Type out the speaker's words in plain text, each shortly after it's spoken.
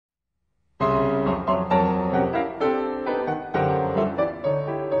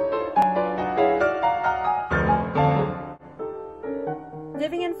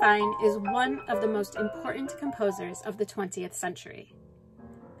Fine is one of the most important composers of the 20th century.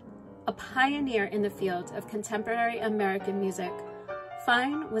 A pioneer in the field of contemporary American music,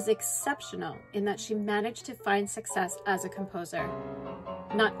 Fine was exceptional in that she managed to find success as a composer,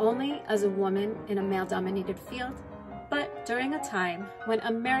 not only as a woman in a male-dominated field, but during a time when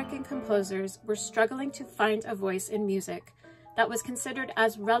American composers were struggling to find a voice in music that was considered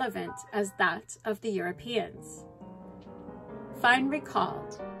as relevant as that of the Europeans. Fine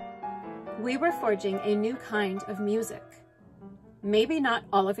recalled, "We were forging a new kind of music. Maybe not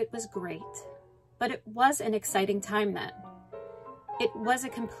all of it was great, but it was an exciting time then. It was a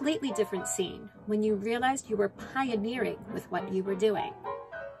completely different scene when you realized you were pioneering with what you were doing.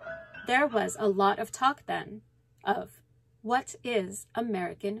 There was a lot of talk then of what is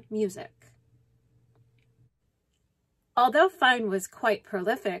American music." Although Fine was quite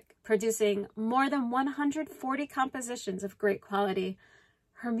prolific, producing more than 140 compositions of great quality,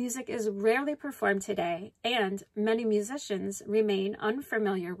 her music is rarely performed today, and many musicians remain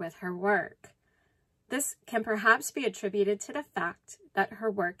unfamiliar with her work. This can perhaps be attributed to the fact that her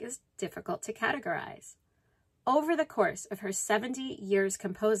work is difficult to categorize. Over the course of her 70 years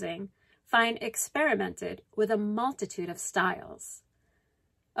composing, Fine experimented with a multitude of styles.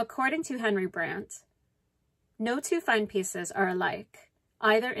 According to Henry Brandt, "No two Fine pieces are alike,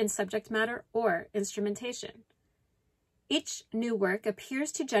 either in subject matter or instrumentation. Each new work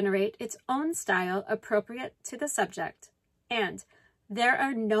appears to generate its own style appropriate to the subject, and there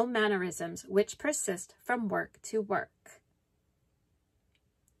are no mannerisms which persist from work to work."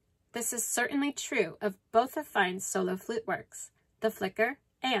 This is certainly true of both of Fine's solo flute works, The Flicker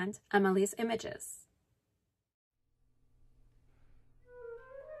and Emily's Images.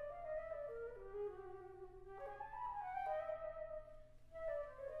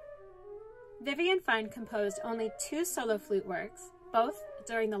 Vivian Fine composed only 2 solo flute works, both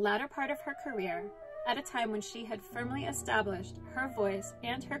during the latter part of her career, at a time when she had firmly established her voice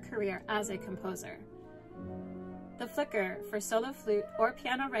and her career as a composer. The Flicker for solo flute or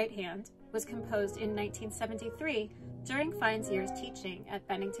piano right hand was composed in 1973 during Fine's years teaching at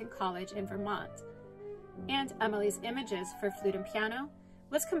Bennington College in Vermont, and Emily's Images for flute and piano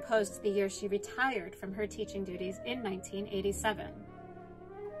was composed the year she retired from her teaching duties in 1987.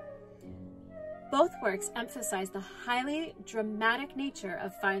 Both works emphasize the highly dramatic nature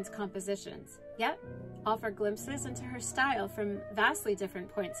of Fine's compositions, yet offer glimpses into her style from vastly different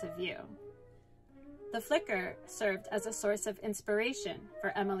points of view. The Flicker served as a source of inspiration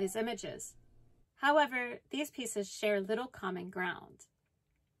for Emily's Images. However, these pieces share little common ground.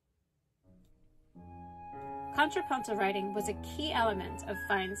 Contrapuntal writing was a key element of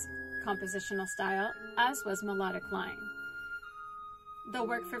Fine's compositional style, as was melodic line. The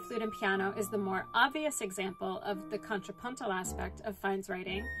work for flute and piano is the more obvious example of the contrapuntal aspect of Fine's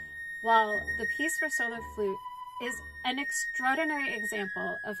writing, while the piece for solo flute is an extraordinary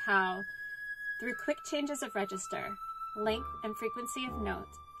example of how, through quick changes of register, length and frequency of note,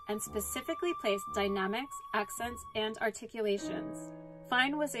 and specifically placed dynamics, accents, and articulations,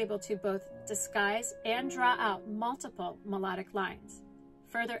 Fine was able to both disguise and draw out multiple melodic lines,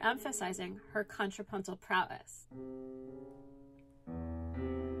 further emphasizing her contrapuntal prowess.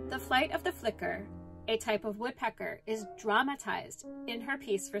 The flight of the flicker, a type of woodpecker, is dramatized in her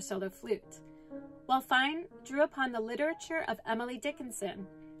piece for solo flute, while Fine drew upon the literature of Emily Dickinson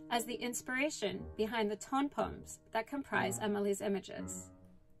as the inspiration behind the tone poems that comprise Emily's Images.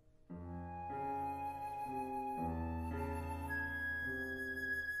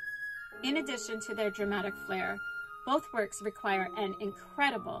 In addition to their dramatic flair, both works require an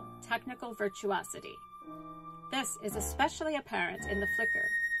incredible technical virtuosity. This is especially apparent in the flicker,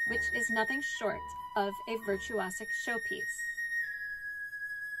 which is nothing short of a virtuosic showpiece.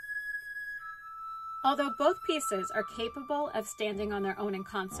 Although both pieces are capable of standing on their own in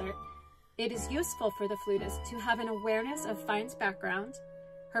concert, it is useful for the flutist to have an awareness of Fine's background,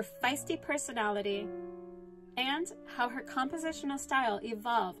 her feisty personality, and how her compositional style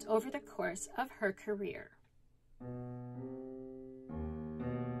evolved over the course of her career.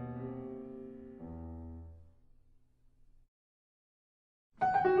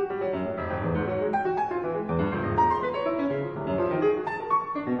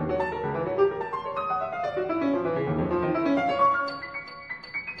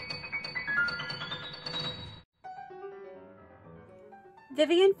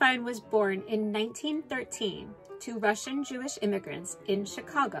 Vivian Fine was born in 1913 to Russian Jewish immigrants in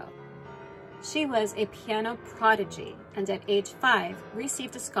Chicago. She was a piano prodigy and at age 5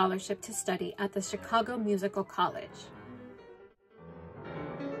 received a scholarship to study at the Chicago Musical College.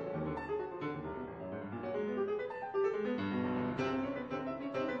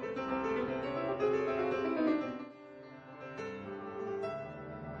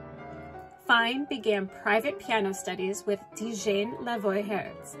 Fine began private piano studies with Dijen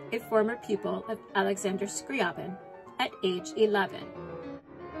Lavoie-Hertz, a former pupil of Alexander Scriabin, at age 11.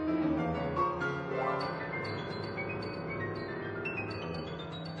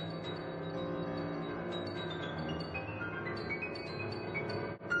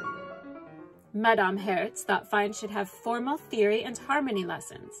 Madame Hertz thought Fine should have formal theory and harmony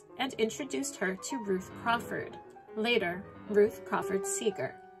lessons and introduced her to Ruth Crawford, later Ruth Crawford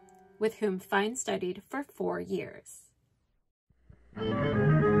Seeger, with whom Fine studied for 4 years.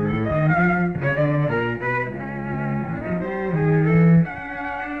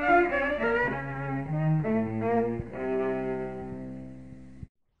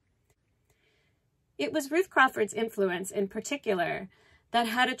 It was Ruth Crawford's influence in particular that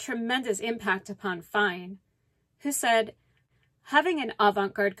had a tremendous impact upon Fine, who said, "Having an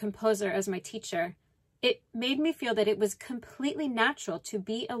avant-garde composer as my teacher, it made me feel that it was completely natural to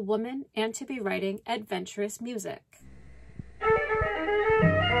be a woman and to be writing adventurous music."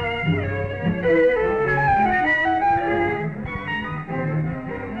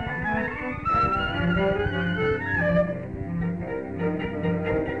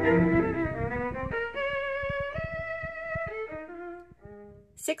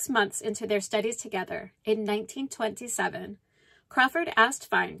 Six months into their studies together, in 1927, Crawford asked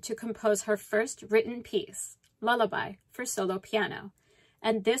Fine to compose her first written piece, Lullaby, for solo piano,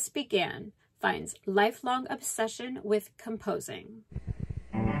 and this began Fine's lifelong obsession with composing.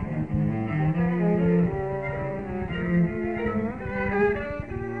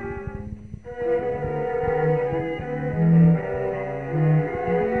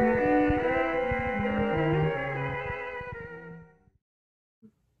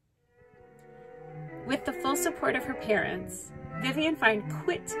 With the full support of her parents, Vivian Fine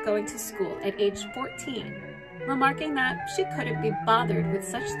quit going to school at age 14, remarking that she couldn't be bothered with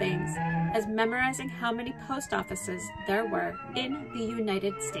such things as memorizing how many post offices there were in the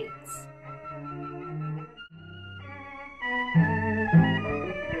United States.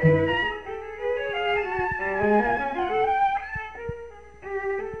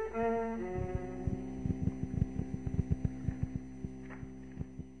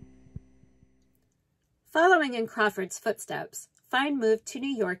 Following in Crawford's footsteps, Fine moved to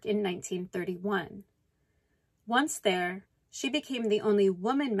New York in 1931. Once there, she became the only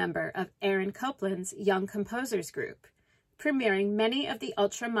woman member of Aaron Copland's Young Composers Group, premiering many of the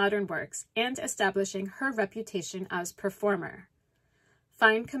ultra-modern works and establishing her reputation as performer.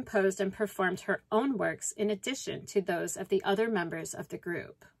 Fine composed and performed her own works in addition to those of the other members of the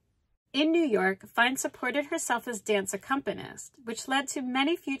group. In New York, Fine supported herself as dance accompanist, which led to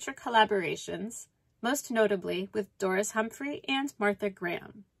many future collaborations, most notably with Doris Humphrey and Martha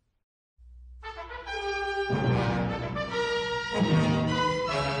Graham.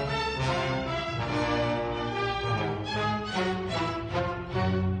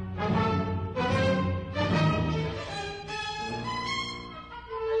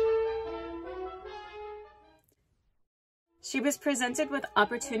 She was presented with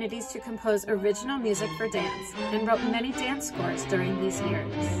opportunities to compose original music for dance and wrote many dance scores during these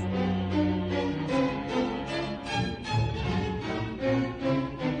years.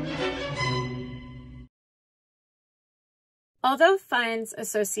 Although Fine's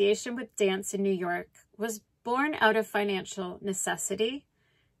association with dance in New York was born out of financial necessity,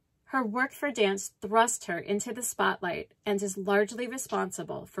 her work for dance thrust her into the spotlight and is largely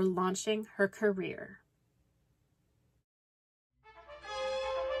responsible for launching her career.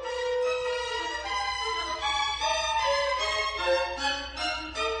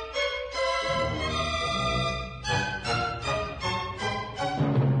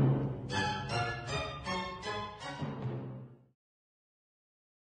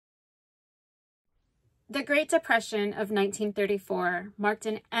 The Great Depression of 1934 marked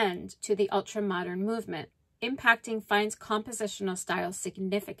an end to the ultra-modern movement, impacting Fine's compositional style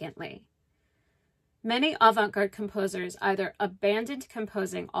significantly. Many avant-garde composers either abandoned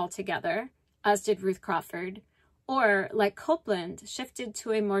composing altogether, as did Ruth Crawford, or, like Copland, shifted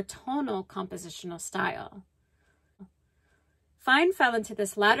to a more tonal compositional style. Fine fell into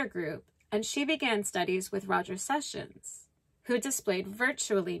this latter group, and she began studies with Roger Sessions, who displayed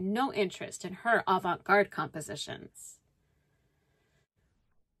virtually no interest in her avant-garde compositions.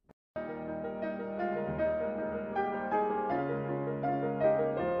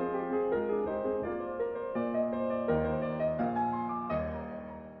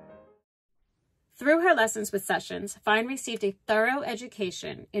 Through her lessons with Sessions, Fine received a thorough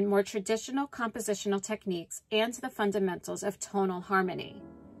education in more traditional compositional techniques and the fundamentals of tonal harmony.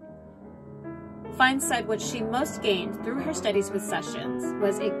 Fine said what she most gained through her studies with sessions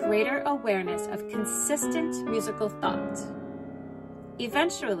was a greater awareness of consistent musical thought.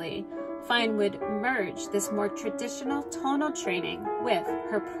 Eventually, Fine would merge this more traditional tonal training with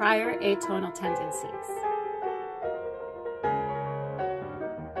her prior atonal tendencies.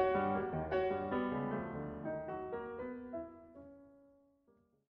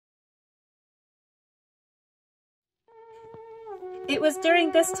 It was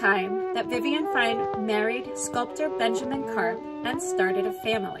during this time that Vivian Fine married sculptor Benjamin Karp and started a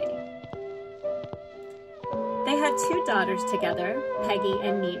family. They had 2 daughters together, Peggy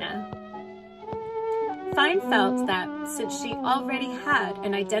and Nina. Fine felt that since she already had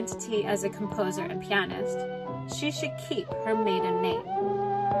an identity as a composer and pianist, she should keep her maiden name.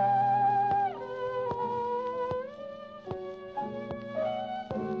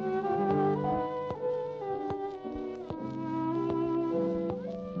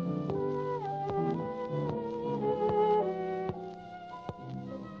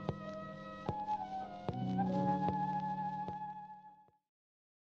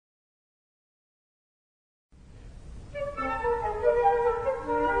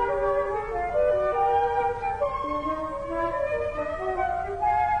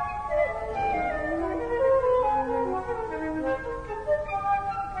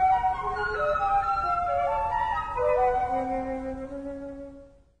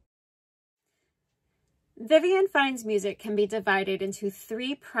 Vivian Fine's music can be divided into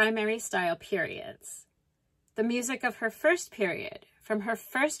 3 primary style periods. The music of her first period, from her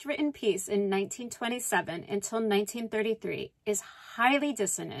first written piece in 1927 until 1933, is highly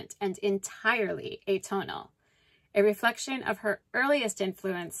dissonant and entirely atonal, a reflection of her earliest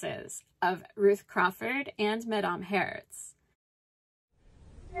influences of Ruth Crawford and Madame Hertz.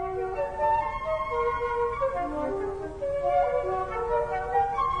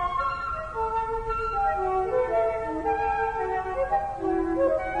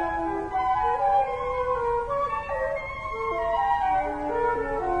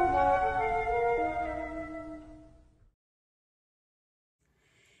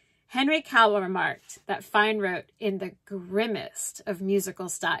 Henry Cowell remarked that Fine wrote in the grimmest of musical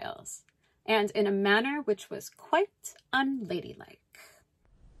styles, and in a manner which was quite unladylike.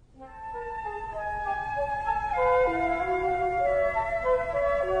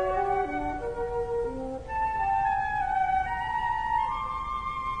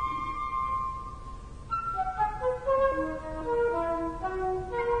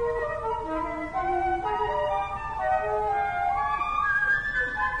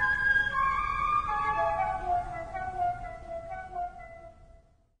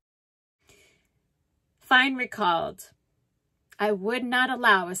 Fine recalled, "I would not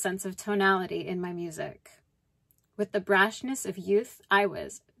allow a sense of tonality in my music. With the brashness of youth, I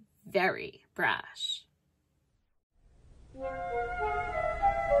was very brash."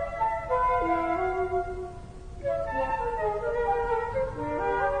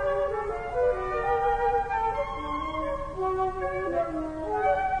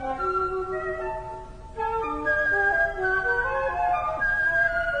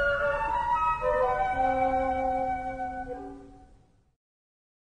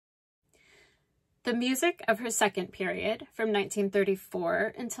 The music of her second period, from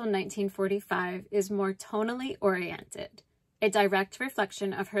 1934 until 1945, is more tonally oriented, a direct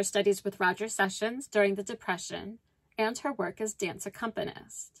reflection of her studies with Roger Sessions during the Depression and her work as dance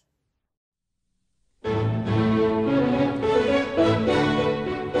accompanist.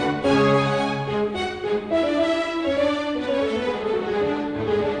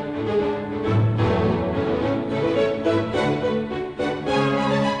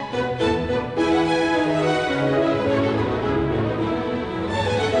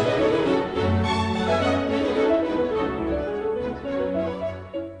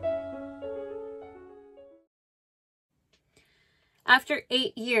 After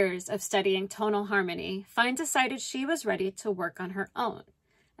 8 years of studying tonal harmony, Fine decided she was ready to work on her own,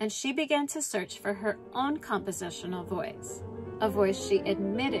 and she began to search for her own compositional voice, a voice she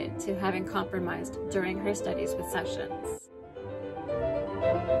admitted to having compromised during her studies with Sessions.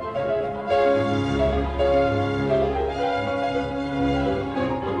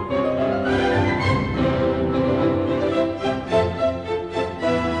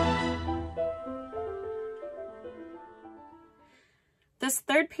 This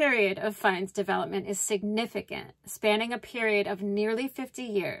third period of Fine's development is significant, spanning a period of nearly 50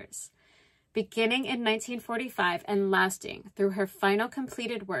 years, beginning in 1945 and lasting through her final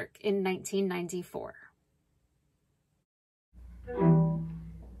completed work in 1994.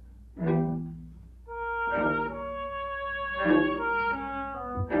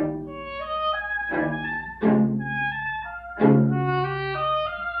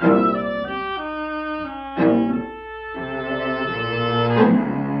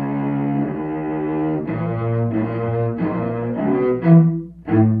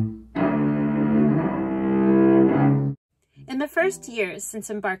 first years since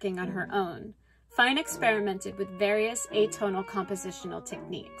embarking on her own, Fine experimented with various atonal compositional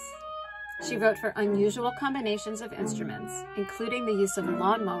techniques. She wrote for unusual combinations of instruments, including the use of a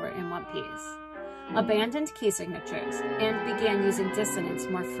lawnmower in one piece, abandoned key signatures, and began using dissonance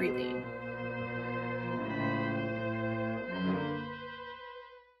more freely.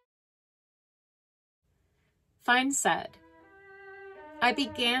 Fine said, "I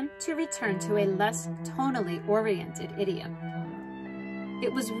began to return to a less tonally oriented idiom.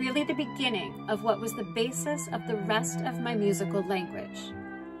 It was really the beginning of what was the basis of the rest of my musical language.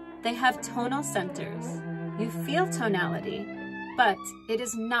 They have tonal centers. You feel tonality, but it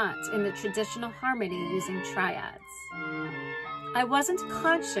is not in the traditional harmony using triads. I wasn't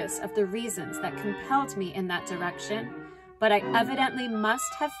conscious of the reasons that compelled me in that direction, but I evidently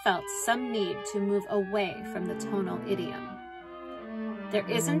must have felt some need to move away from the tonal idiom. There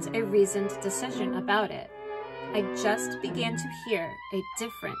isn't a reasoned decision about it. I just began to hear a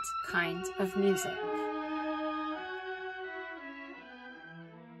different kind of music."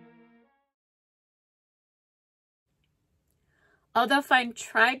 Although Fine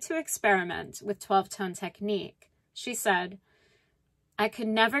tried to experiment with 12-tone technique, she said, "I could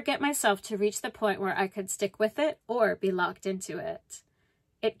never get myself to reach the point where I could stick with it or be locked into it.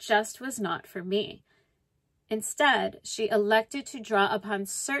 It just was not for me." Instead, she elected to draw upon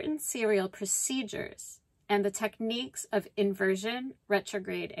certain serial procedures, and the techniques of inversion,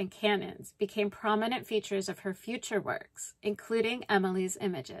 retrograde, and canons became prominent features of her future works, including Emily's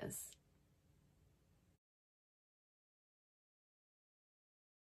Images.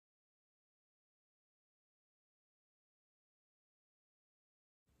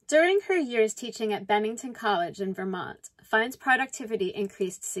 During her years teaching at Bennington College in Vermont, Fine's productivity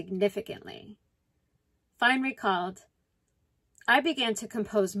increased significantly. Fine recalled, "I began to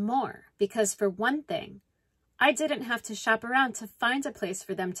compose more because, for one thing, I didn't have to shop around to find a place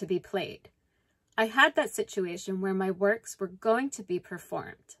for them to be played. I had that situation where my works were going to be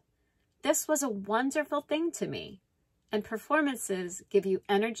performed. This was a wonderful thing to me, and performances give you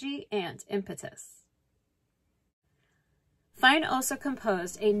energy and impetus." Fine also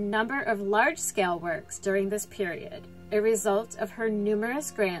composed a number of large-scale works during this period, a result of her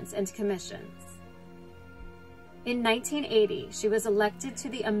numerous grants and commissions. In 1980, she was elected to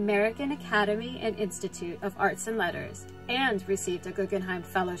the American Academy and Institute of Arts and Letters and received a Guggenheim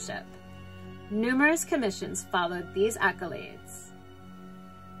Fellowship. Numerous commissions followed these accolades.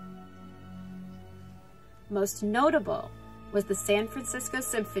 Most notable was the San Francisco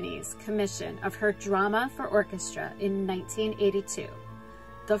Symphony's commission of her drama for orchestra in 1982,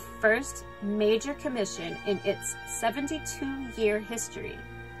 the first major commission in its 72-year history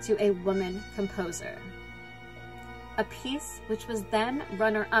to a woman composer. A piece which was then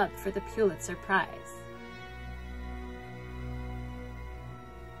runner-up for the Pulitzer Prize.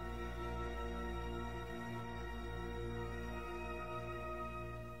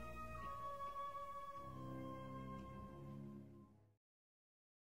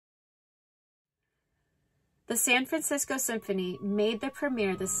 The San Francisco Symphony made the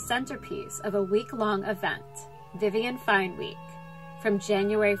premiere the centerpiece of a week-long event, Vivian Fine Week, from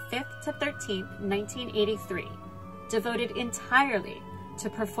January 5th to 13th, 1983, devoted entirely to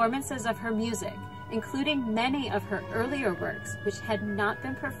performances of her music, including many of her earlier works which had not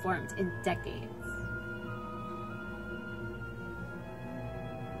been performed in decades.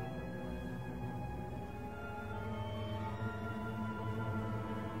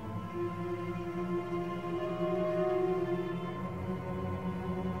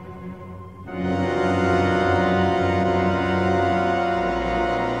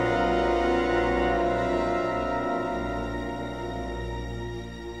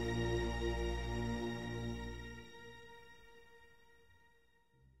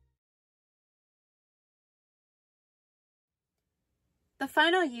 The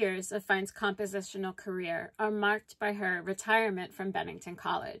final years of Fine's compositional career are marked by her retirement from Bennington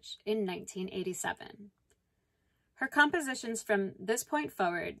College in 1987. Her compositions from this point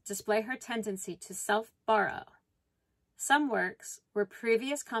forward display her tendency to self-borrow. Some works were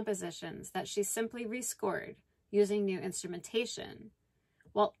previous compositions that she simply rescored using new instrumentation,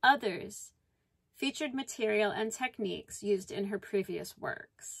 while others featured material and techniques used in her previous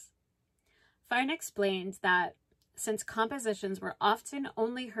works. Fine explained that since compositions were often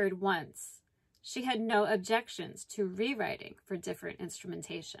only heard once, she had no objections to rewriting for different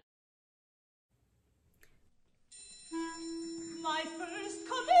instrumentation. My first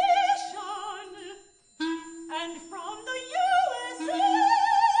commission, and from the USA,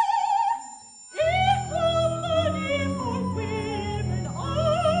 equal money for women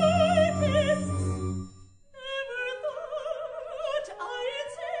artists. Never thought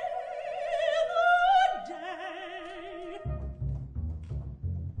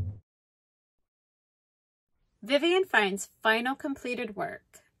Vivian Fine's final completed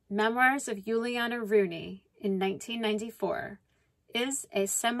work, Memoirs of Juliana Rooney, in 1994, is a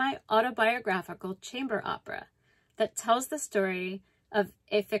semi-autobiographical chamber opera that tells the story of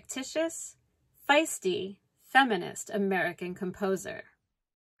a fictitious, feisty, feminist American composer.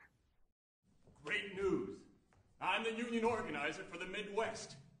 Great news. I'm the union organizer for the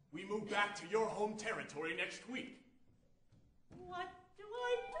Midwest. We move back to your home territory next week. What do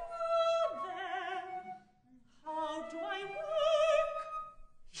I do then? How do I work?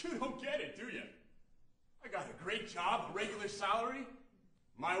 You don't get it, do you? I got a great job, a regular salary.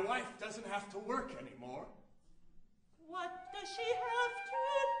 My wife doesn't have to work anymore. What does she have to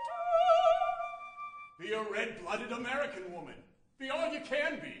do? Be a red-blooded American woman. Be all you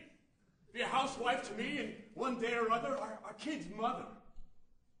can be. Be a housewife to me, and one day or other, our kid's mother.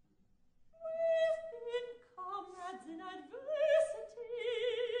 We've been comrades in adversity.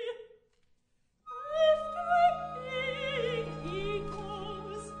 After being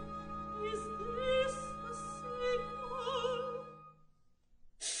equals, is this a sequel?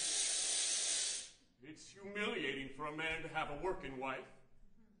 It's humiliating for a man to have a working wife.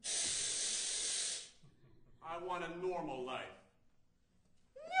 I want a normal life.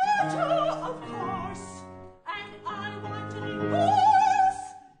 Of course. And I want a divorce.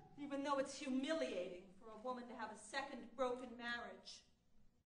 Even though it's humiliating for a woman to have a second broken marriage.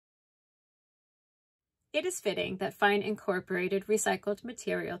 It is fitting that Fine incorporated recycled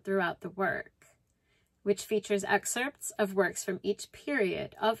material throughout the work, which features excerpts of works from each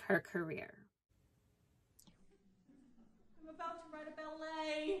period of her career. I'm about to write a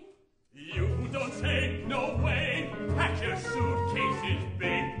ballet. You don't say no way. Pack your suitcases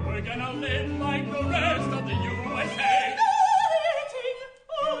big. We're gonna live like the rest of the USA.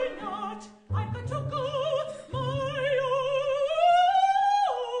 Or not, I've got to go my own way.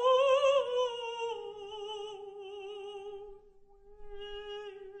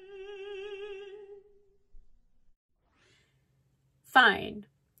 Fine,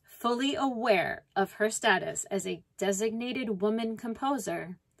 fully aware of her status as a designated woman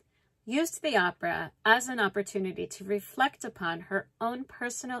composer, used the opera as an opportunity to reflect upon her own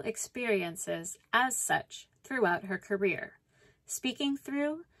personal experiences as such throughout her career, speaking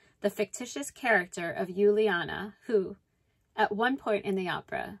through the fictitious character of Juliana, who, at one point in the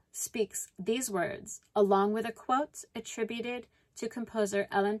opera, speaks these words, along with a quote attributed to composer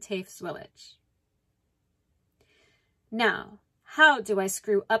Ellen Tafe-Zwillich. "Now, how do I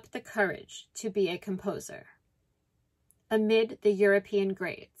screw up the courage to be a composer? Amid the European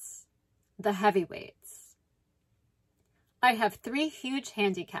greats, the heavyweights. I have 3 huge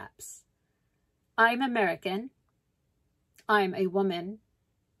handicaps. I'm American, I'm a woman,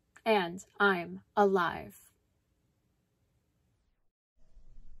 and I'm alive."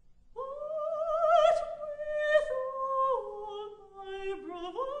 What with all my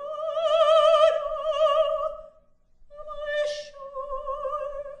bravado, am I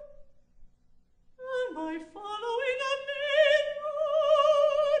sure? Am I following a main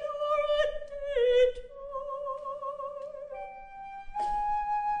road or a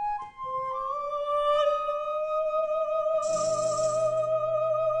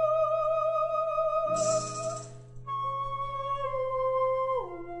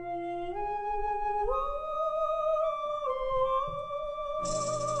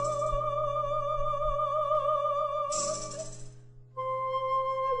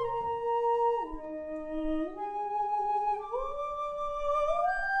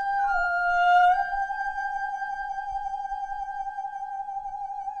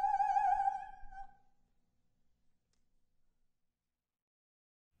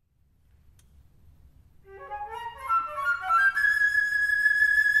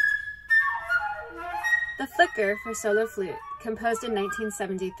The Flicker for solo flute, composed in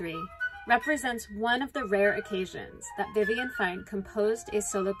 1973, represents one of the rare occasions that Vivian Fine composed a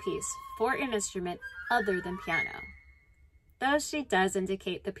solo piece for an instrument other than piano, though she does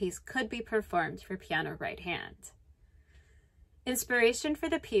indicate the piece could be performed for piano right hand. Inspiration for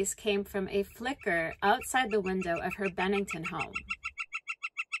the piece came from a flicker outside the window of her Bennington home.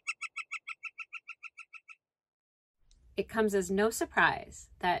 It comes as no surprise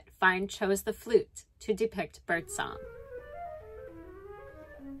that Fine chose the flute to depict birdsong.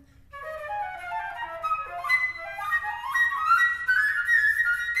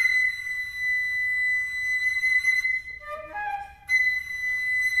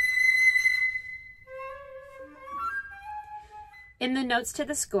 In the notes to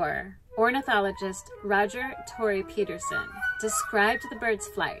the score, ornithologist Roger Torrey Peterson described the bird's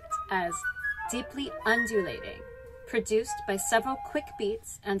flight as deeply undulating, produced by several quick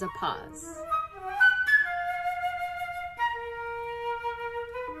beats and a pause.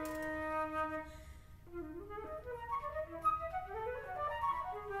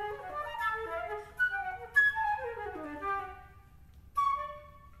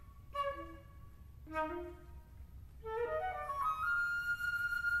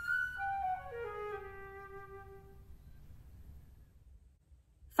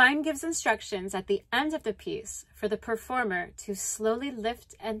 Fine gives instructions at the end of the piece for the performer to slowly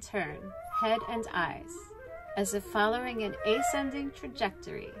lift and turn head and eyes, as if following an ascending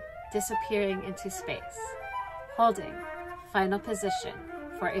trajectory, disappearing into space, holding final position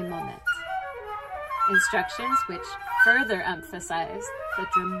for a moment. Instructions which further emphasize the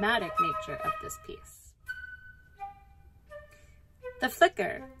dramatic nature of this piece. The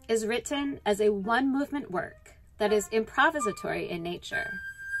flicker is written as a one-movement work that is improvisatory in nature.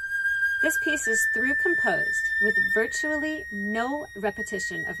 This piece is through composed with virtually no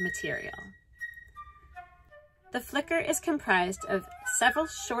repetition of material. The flicker is comprised of several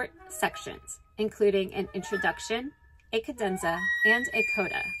short sections, including an introduction, a cadenza, and a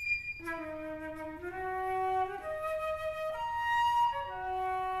coda.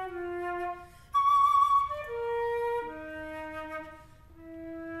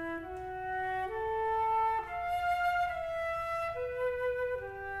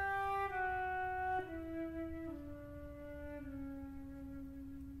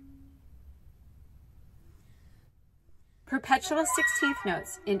 Perpetual 16th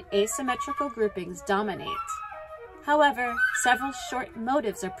notes in asymmetrical groupings dominate. However, several short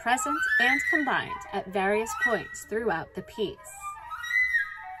motives are present and combined at various points throughout the piece.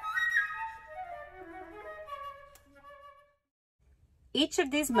 Each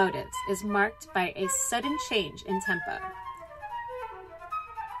of these motives is marked by a sudden change in tempo.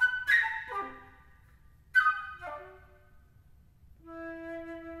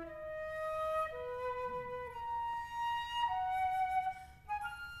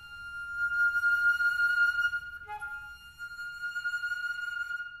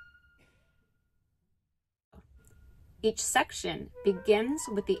 Each section begins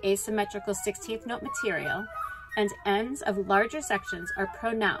with the asymmetrical 16th note material, and ends of larger sections are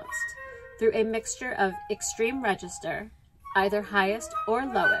pronounced through a mixture of extreme register, either highest or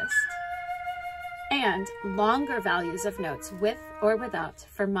lowest, and longer values of notes with or without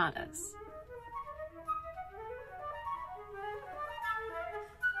fermatas.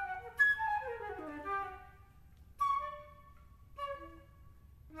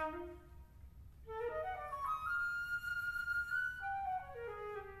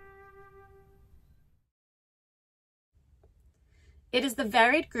 It is the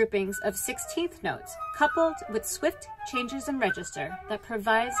varied groupings of 16th notes coupled with swift changes in register that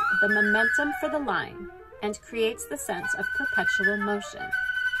provides the momentum for the line and creates the sense of perpetual motion.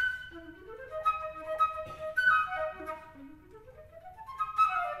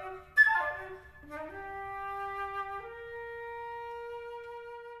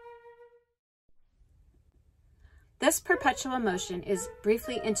 This perpetual motion is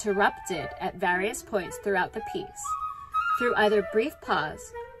briefly interrupted at various points throughout the piece, through either brief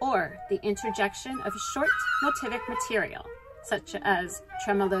pause or the interjection of short motivic material, such as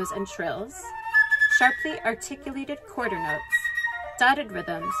tremolos and trills, sharply articulated quarter notes, dotted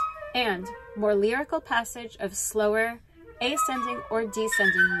rhythms, and more lyrical passage of slower ascending or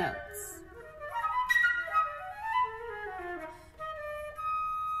descending notes.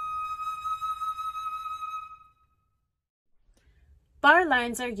 Bar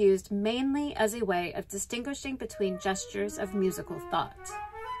lines are used mainly as a way of distinguishing between gestures of musical thought.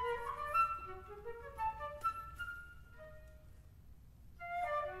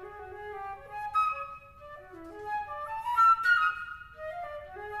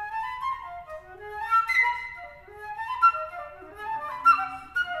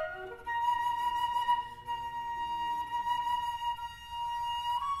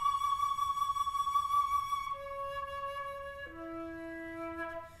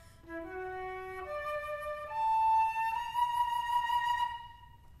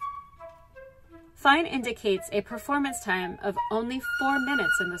 Fine indicates a performance time of only 4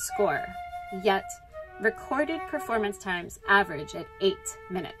 minutes in the score, yet recorded performance times average at 8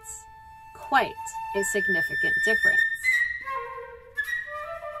 minutes. Quite a significant difference.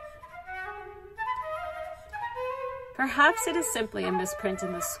 Perhaps it is simply a misprint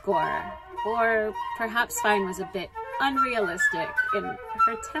in the score, or perhaps Fine was a bit unrealistic in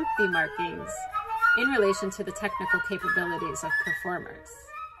her tempi markings in relation to the technical capabilities of performers.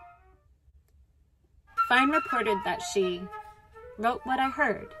 Fine reported that she wrote what I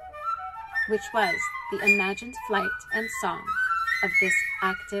heard, which was the imagined flight and song of this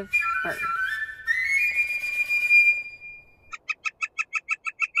active bird.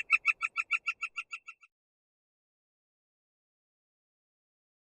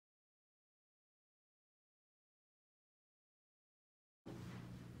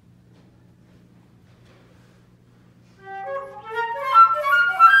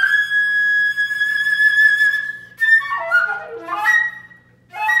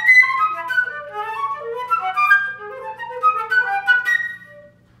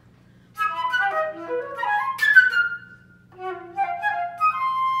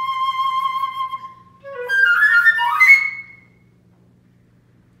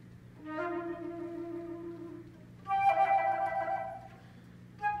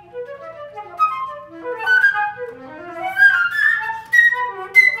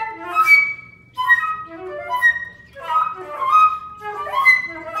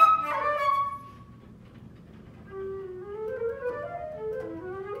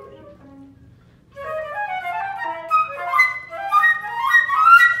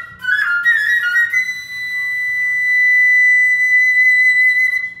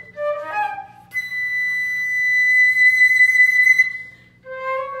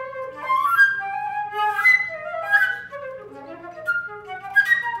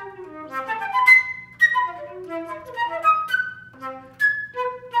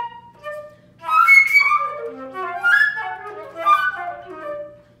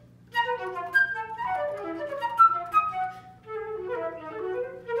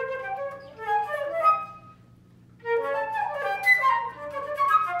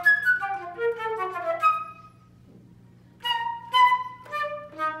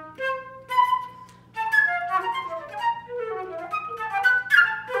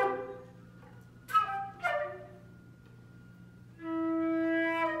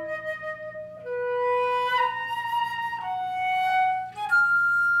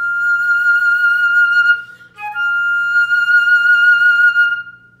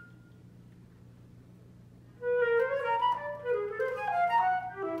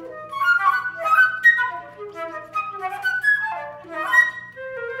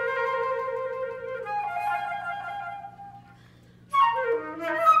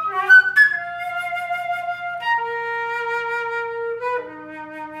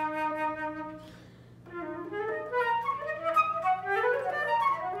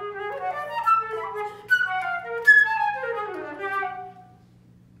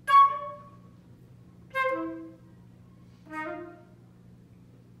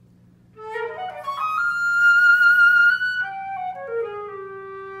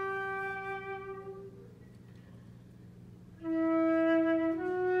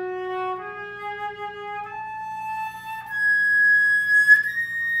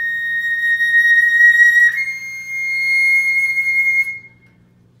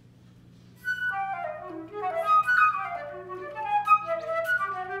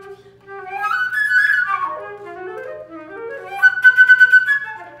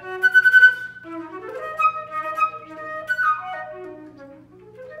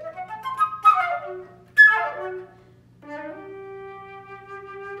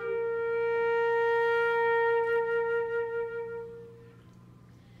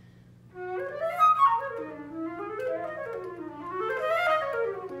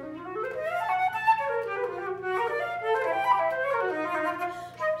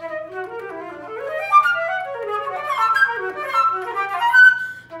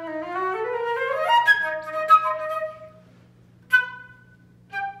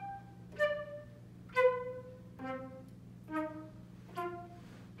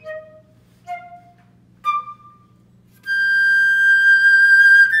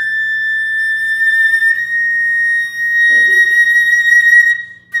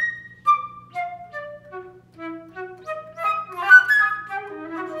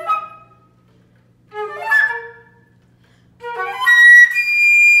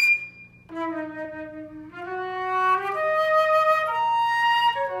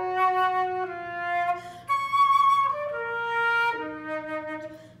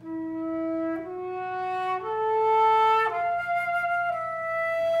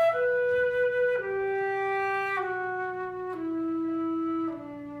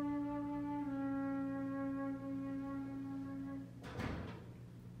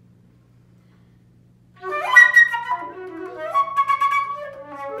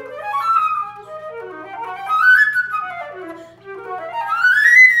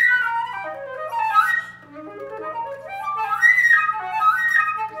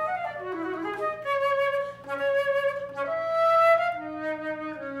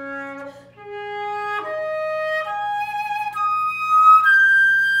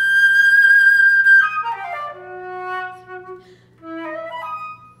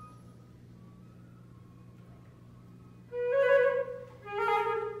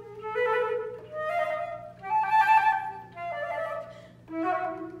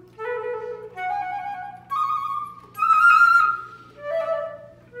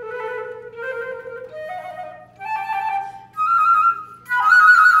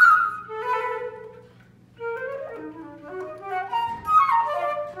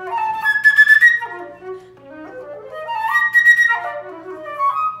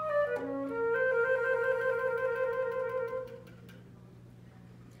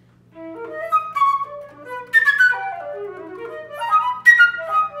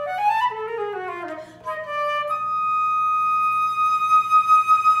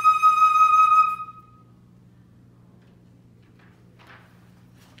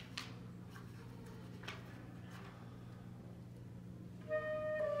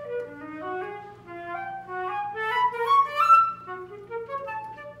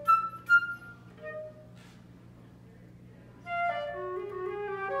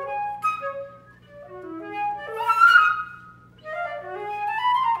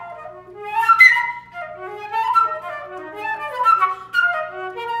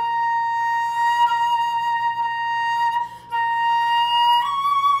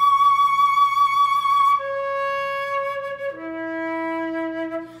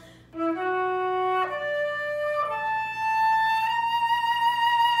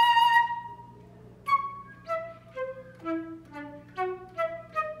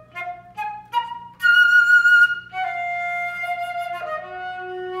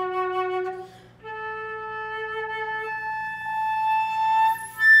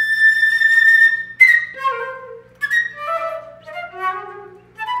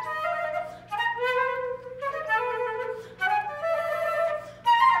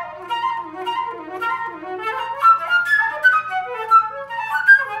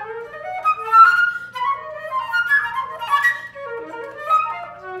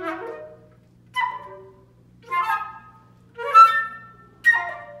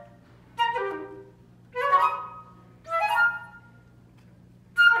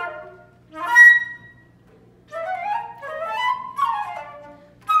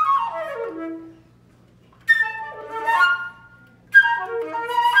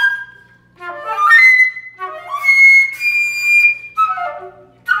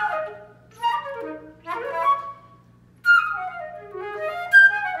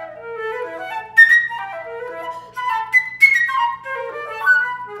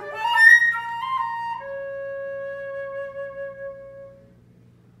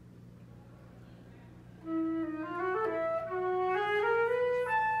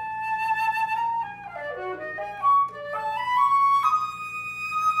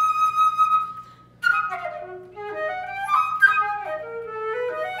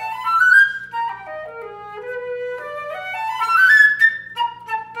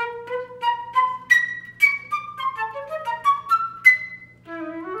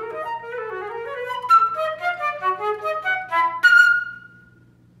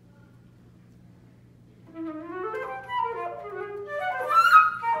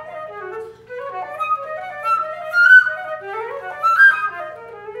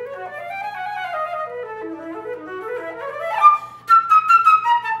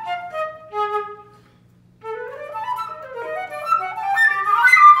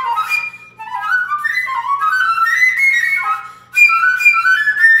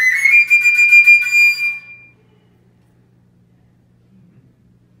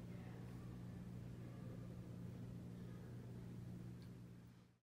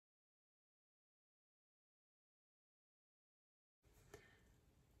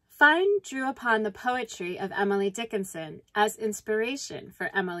 Fine drew upon the poetry of Emily Dickinson as inspiration for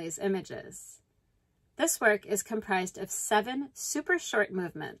Emily's images. This work is comprised of 7 super short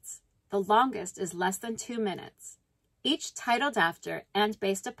movements. The longest is less than 2 minutes, each titled after and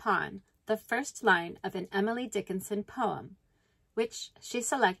based upon the first line of an Emily Dickinson poem, which she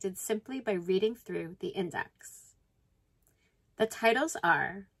selected simply by reading through the index. The titles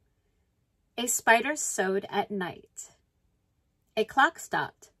are A Spider Sewed at Night, A Clock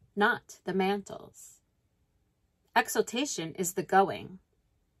Stopped, Not the Mantles, Exultation is the Going,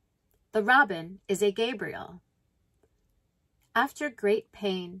 The Robin is a Gabriel, After Great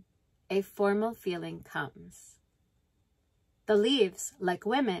Pain, a Formal Feeling Comes, The Leaves, like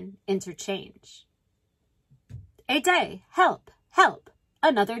women, interchange, A Day, Help, Help,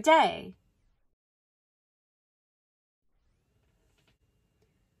 Another Day.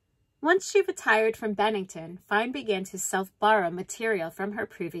 Once she retired from Bennington, Fine began to self-borrow material from her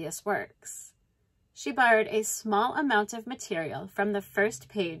previous works. She borrowed a small amount of material from the first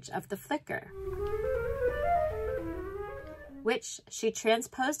page of the Flicker, which she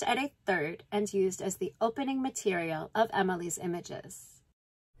transposed at a third and used as the opening material of Emily's images.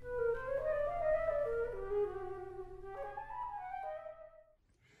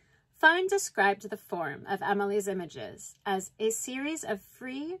 Fine described the form of Emily's images as a series of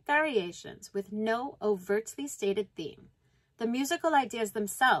free variations with no overtly stated theme. The musical ideas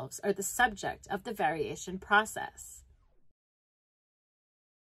themselves are the subject of the variation process.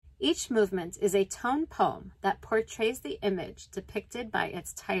 Each movement is a tone poem that portrays the image depicted by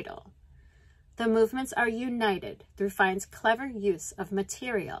its title. The movements are united through Fine's clever use of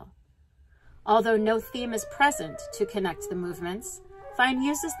material. Although no theme is present to connect the movements, Fine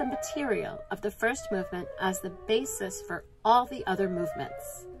uses the material of the first movement as the basis for all the other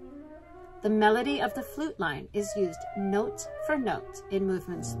movements. The melody of the flute line is used note for note in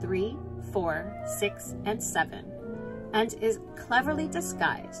movements 3, 4, 6, and 7, and is cleverly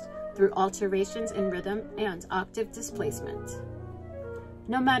disguised through alterations in rhythm and octave displacement.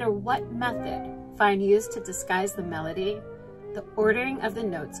 No matter what method Fine used to disguise the melody, the ordering of the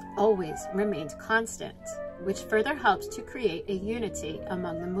notes always remained constant, which further helps to create a unity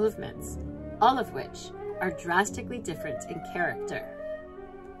among the movements, all of which are drastically different in character.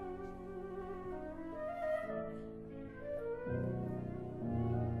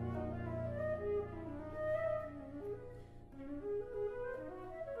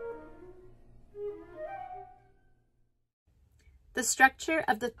 The structure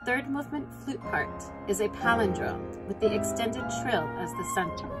of the third movement flute part is a palindrome with the extended trill as the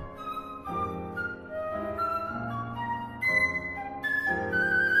center.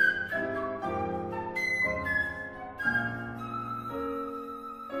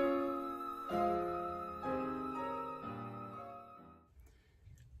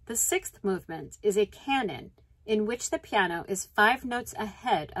 The sixth movement is a canon in which the piano is 5 notes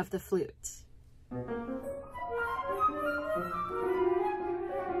ahead of the flute.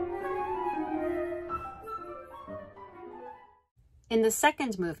 In the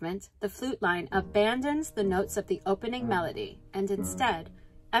second movement, the flute line abandons the notes of the opening melody and instead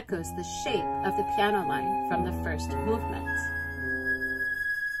echoes the shape of the piano line from the first movement.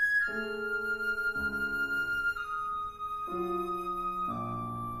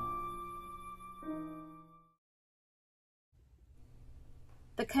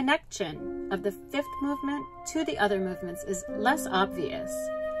 The connection of the fifth movement to the other movements is less obvious,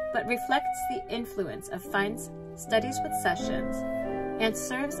 but reflects the influence of Fine's studies with sessions and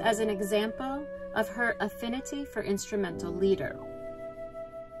serves as an example of her affinity for instrumental lieder.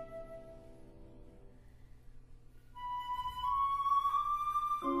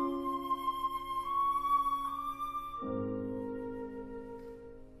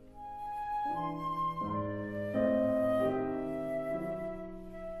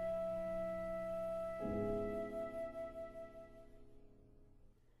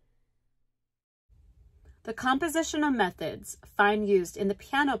 The compositional methods Fine used in the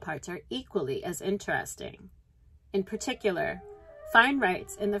piano part are equally as interesting. In particular, Fine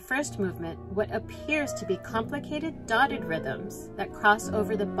writes in the first movement what appears to be complicated dotted rhythms that cross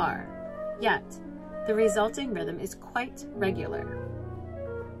over the bar, yet the resulting rhythm is quite regular.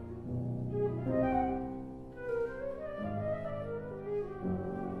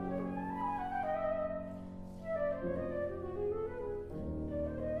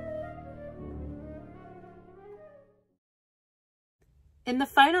 In the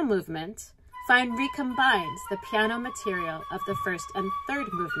final movement, Fine recombines the piano material of the first and third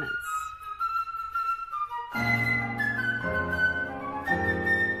movements.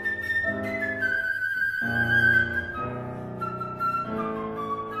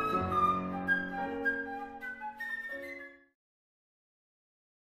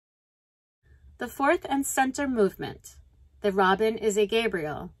 The fourth and center movement, the Robin is a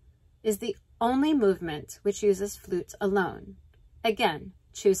Gabriel, is the only movement which uses flute alone. Again,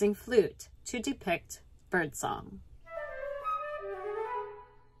 choosing flute to depict birdsong.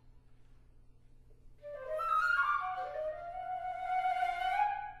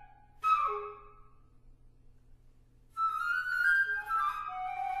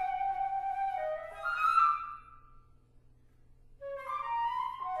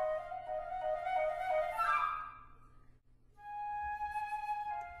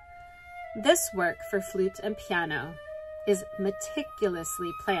 This work for flute and piano is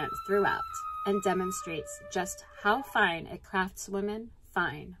meticulously planned throughout and demonstrates just how fine a craftswoman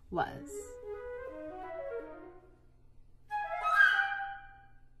Fine was.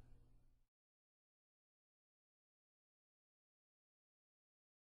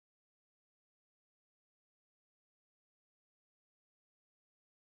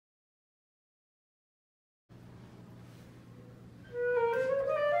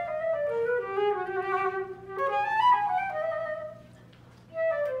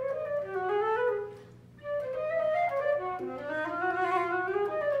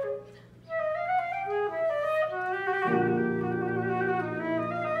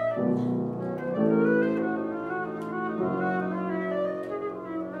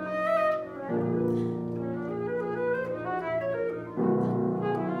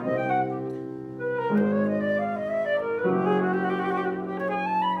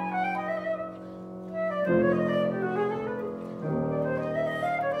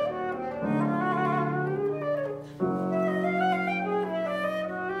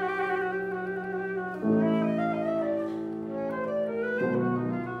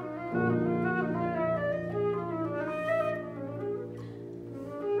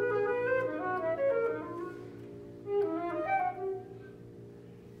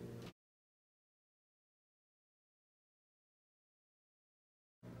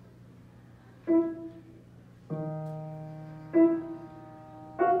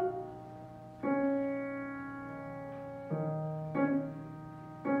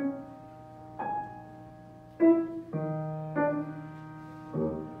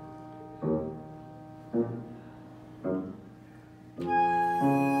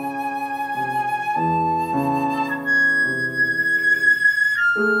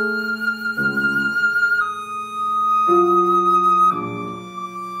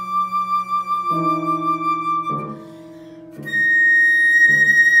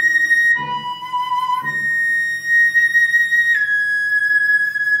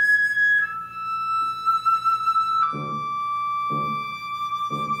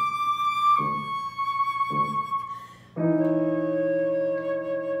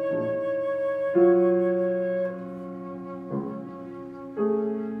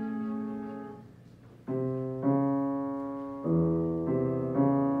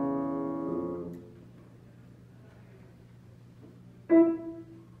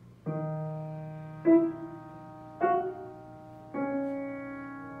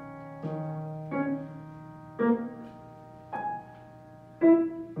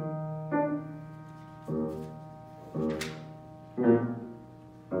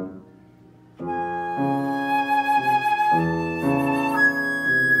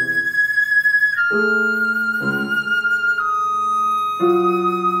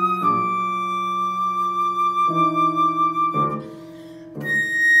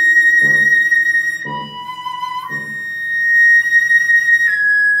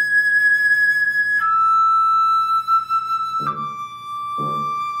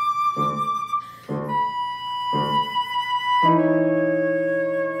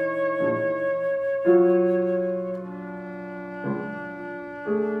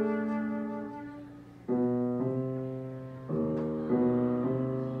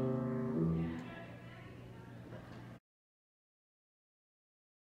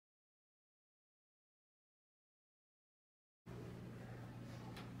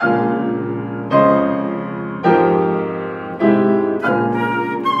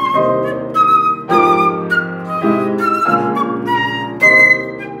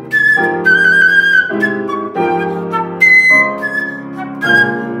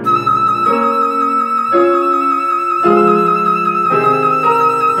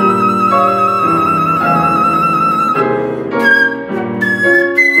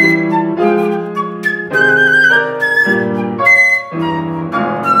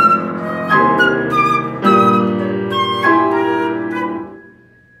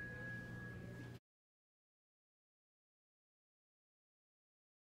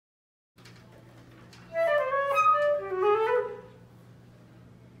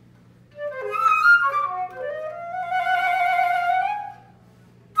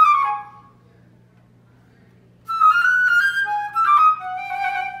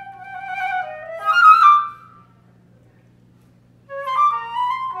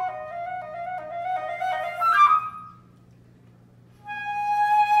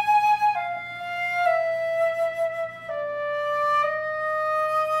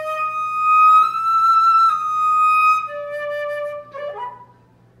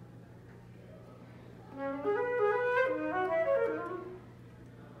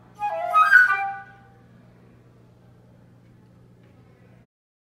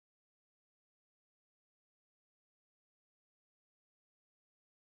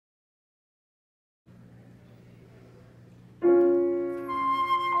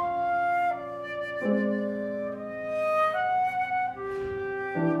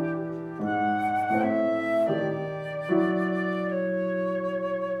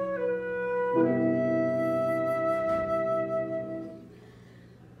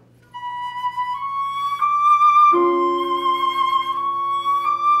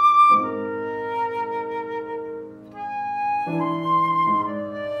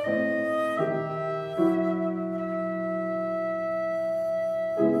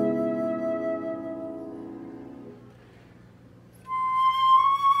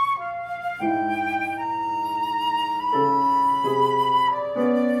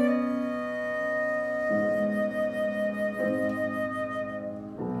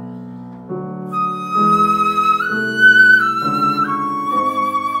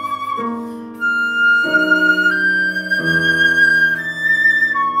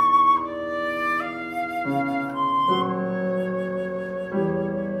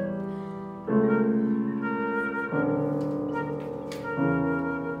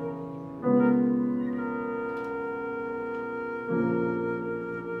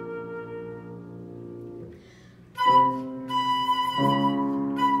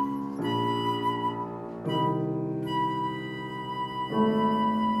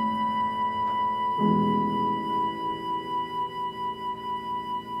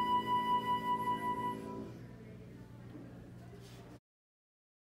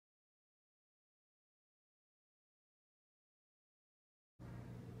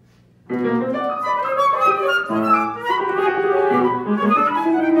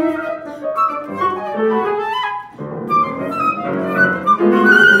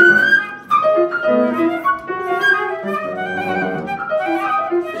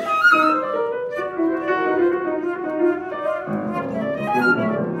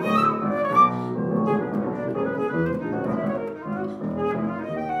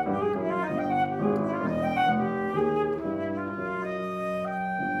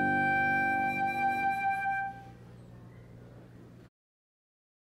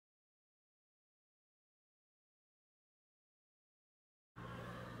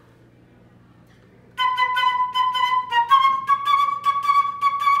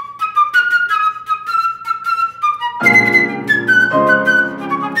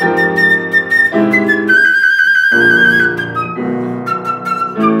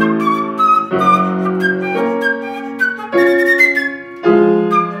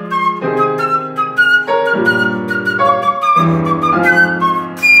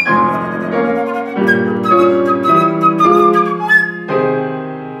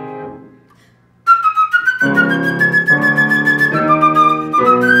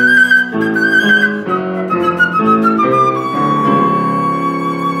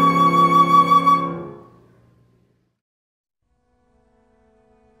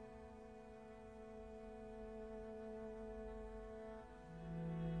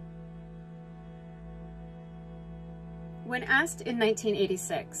 When asked in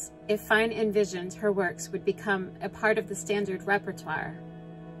 1986 if Fine envisioned her works would become a part of the standard repertoire,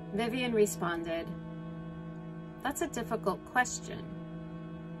 Vivian responded, "That's a difficult question.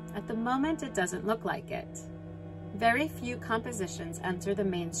 At the moment, it doesn't look like it. Very few compositions enter the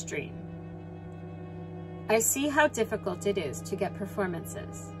mainstream. I see how difficult it is to get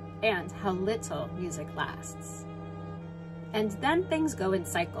performances and how little music lasts. And then things go in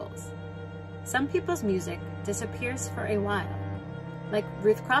cycles. Some people's music disappears for a while, like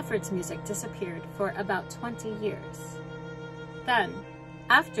Ruth Crawford's music disappeared for about 20 years. Then,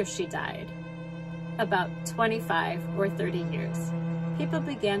 after she died, about 25 or 30 years, people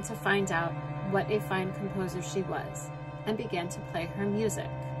began to find out what a fine composer she was and began to play her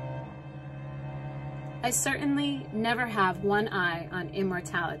music. I certainly never have one eye on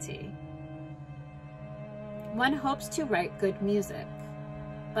immortality. One hopes to write good music,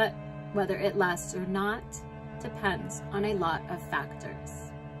 but whether it lasts or not depends on a lot of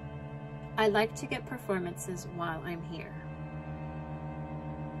factors. I like to get performances while I'm here."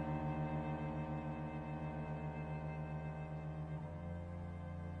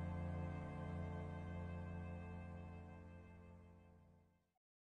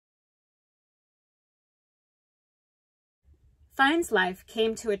 Fine's life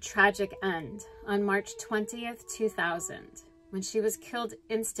came to a tragic end on March 20th, 2000, when she was killed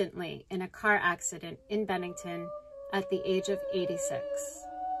instantly in a car accident in Bennington at the age of 86.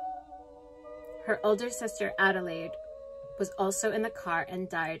 Her older sister Adelaide was also in the car and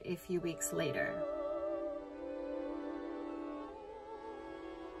died a few weeks later.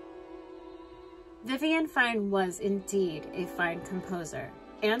 Vivian Fine was indeed a fine composer,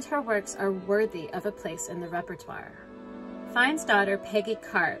 and her works are worthy of a place in the repertoire. Fine's daughter Peggy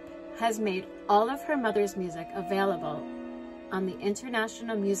Karp has made all of her mother's music available on the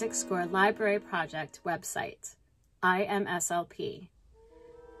International Music Score Library Project website, IMSLP,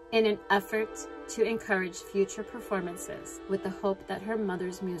 in an effort to encourage future performances with the hope that her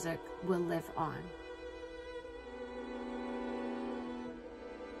mother's music will live on.